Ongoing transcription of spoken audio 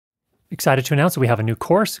Excited to announce that we have a new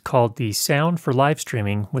course called the Sound for Live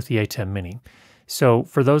Streaming with the ATEM Mini. So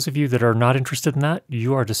for those of you that are not interested in that,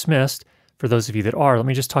 you are dismissed. For those of you that are, let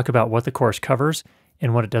me just talk about what the course covers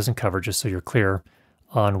and what it doesn't cover, just so you're clear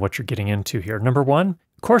on what you're getting into here. Number one,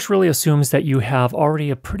 the course really assumes that you have already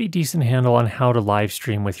a pretty decent handle on how to live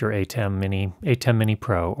stream with your ATEM Mini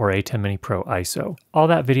Pro, or ATEM Mini Pro ISO. All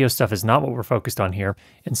that video stuff is not what we're focused on here.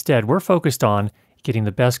 Instead, we're focused on getting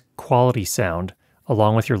the best quality sound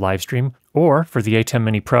along with your live stream, or for the ATEM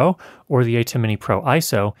Mini Pro or the ATEM Mini Pro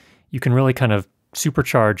ISO, you can really kind of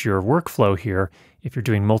supercharge your workflow here if you're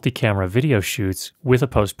doing multi-camera video shoots with a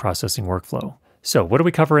post-processing workflow. So what do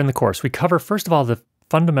we cover in the course? We cover, first of all, the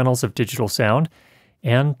fundamentals of digital sound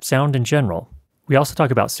and sound in general. We also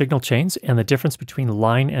talk about signal chains and the difference between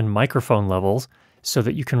line and microphone levels so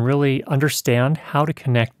that you can really understand how to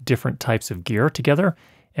connect different types of gear together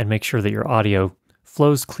and make sure that your audio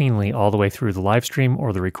flows cleanly all the way through the live stream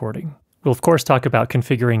or the recording. We'll of course talk about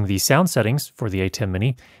configuring the sound settings for the ATEM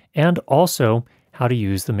Mini and also how to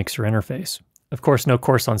use the mixer interface. Of course, no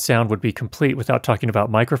course on sound would be complete without talking about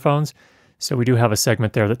microphones, so we do have a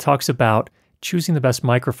segment there that talks about choosing the best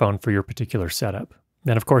microphone for your particular setup.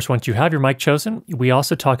 Then of course, once you have your mic chosen, we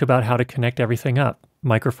also talk about how to connect everything up.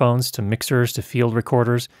 Microphones to mixers, to field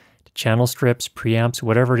recorders, to channel strips, preamps,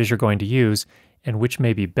 whatever it is you're going to use, and which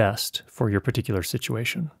may be best for your particular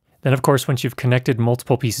situation. Then of course, once you've connected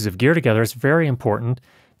multiple pieces of gear together, it's very important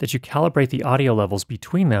that you calibrate the audio levels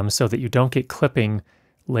between them so that you don't get clipping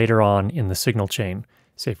later on in the signal chain.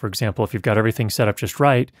 Say for example, if you've got everything set up just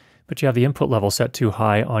right, but you have the input level set too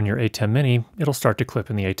high on your ATEM Mini, it'll start to clip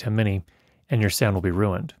in the ATEM Mini and your sound will be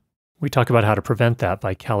ruined. We talk about how to prevent that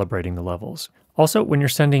by calibrating the levels. Also, when you're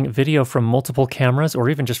sending video from multiple cameras or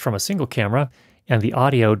even just from a single camera and the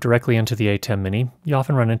audio directly into the ATEM Mini, you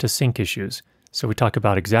often run into sync issues. So we talk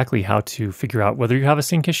about exactly how to figure out whether you have a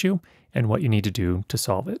sync issue and what you need to do to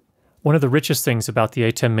solve it. One of the richest things about the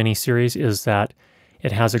ATEM Mini series is that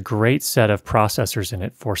it has a great set of processors in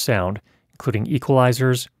it for sound, including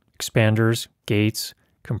equalizers, expanders, gates,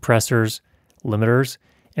 compressors, limiters,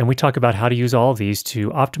 and we talk about how to use all of these to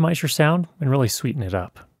optimize your sound and really sweeten it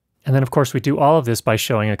up. And then of course we do all of this by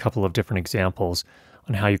showing a couple of different examples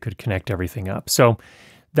on how you could connect everything up. So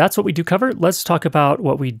that's what we do cover. Let's talk about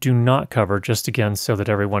what we do not cover, just again so that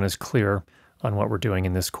everyone is clear on what we're doing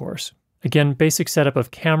in this course. Again, basic setup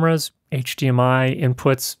of cameras, HDMI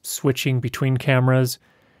inputs, switching between cameras,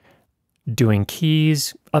 doing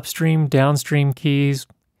keys, upstream, downstream keys,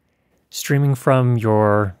 streaming from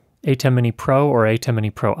your ATEM Mini Pro or ATEM Mini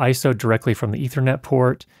Pro ISO directly from the Ethernet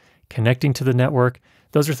port, connecting to the network.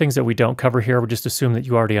 Those are things that we don't cover here. We just assume that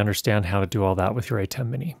you already understand how to do all that with your ATEM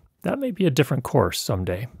Mini. That may be a different course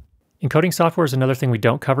someday. Encoding software is another thing we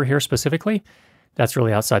don't cover here specifically. That's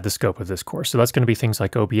really outside the scope of this course. So that's going to be things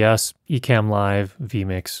like OBS, Ecamm Live,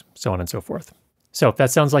 vMix, so on and so forth. So if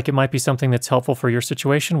that sounds like it might be something that's helpful for your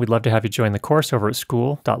situation, we'd love to have you join the course over at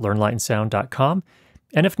school.learnlightandsound.com.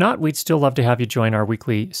 And if not, we'd still love to have you join our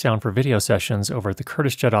weekly Sound for Video sessions over at the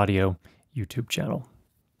Curtis Judd Audio YouTube channel.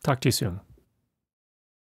 Talk to you soon.